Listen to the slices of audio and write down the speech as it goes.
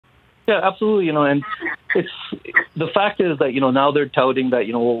Yeah, absolutely. And it's the fact is that now they're touting that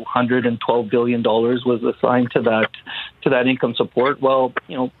 $112 billion was assigned to that income support. Well,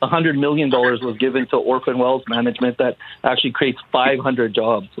 $100 million was given to Orphan Wells Management that actually creates 500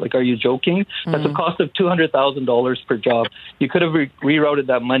 jobs. Like, are you joking? That's a cost of $200,000 per job. You could have rerouted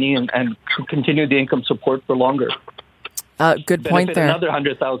that money and continued the income support for longer. Good point there. Another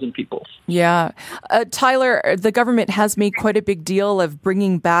 100,000 people. Yeah. Tyler, the government has made quite a big deal of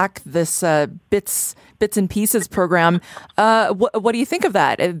bringing back this bits and pieces program. What do you think of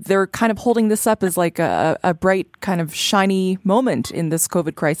that? They're kind of holding this up as like a bright kind of shiny moment in this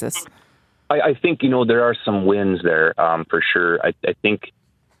COVID crisis. I think, there are some wins there for sure. I think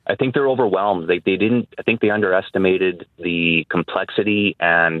they're overwhelmed. I think they underestimated the complexity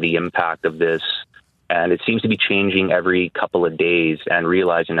and the impact of this. And it seems to be changing every couple of days and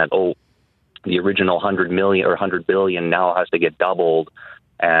realizing that, the original 100 million or 100 billion now has to get doubled.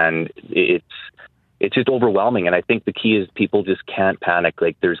 And it's just overwhelming. And I think the key is people just can't panic.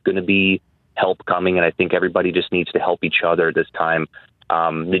 Like, there's going to be help coming. And I think everybody just needs to help each other this time.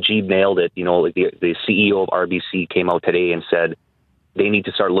 Najib nailed it. The CEO of RBC came out today and said they need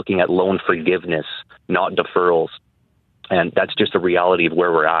to start looking at loan forgiveness, not deferrals. And that's just the reality of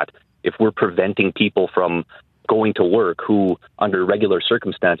where we're at. If we're preventing people from going to work who, under regular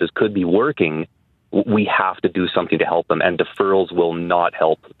circumstances, could be working, we have to do something to help them. And deferrals will not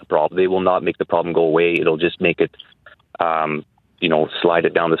help the problem. They will not make the problem go away. It'll just make it, slide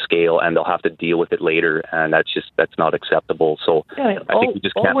it down the scale, and they'll have to deal with it later. And that's not acceptable. So I think we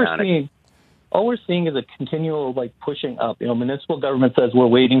just can't panic. All we're seeing is a continual pushing up. municipal government says we're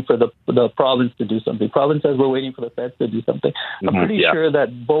waiting for the province to do something. Province says we're waiting for the feds to do something. I'm pretty sure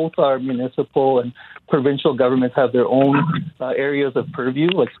that both our municipal and provincial governments have their own areas of purview,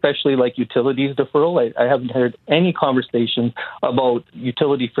 especially utilities deferral. I haven't heard any conversation about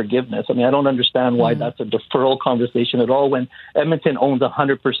utility forgiveness. I don't understand why that's a deferral conversation at all when Edmonton owns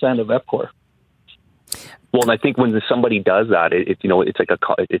 100% of EPCOR. Well, and I think when somebody does that, it's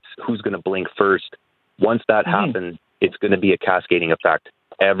who's going to blink first. Once that happens, it's going to be a cascading effect.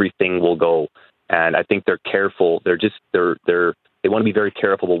 Everything will go, and I think they're careful. They want to be very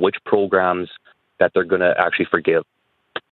careful about which programs that they're going to actually forgive.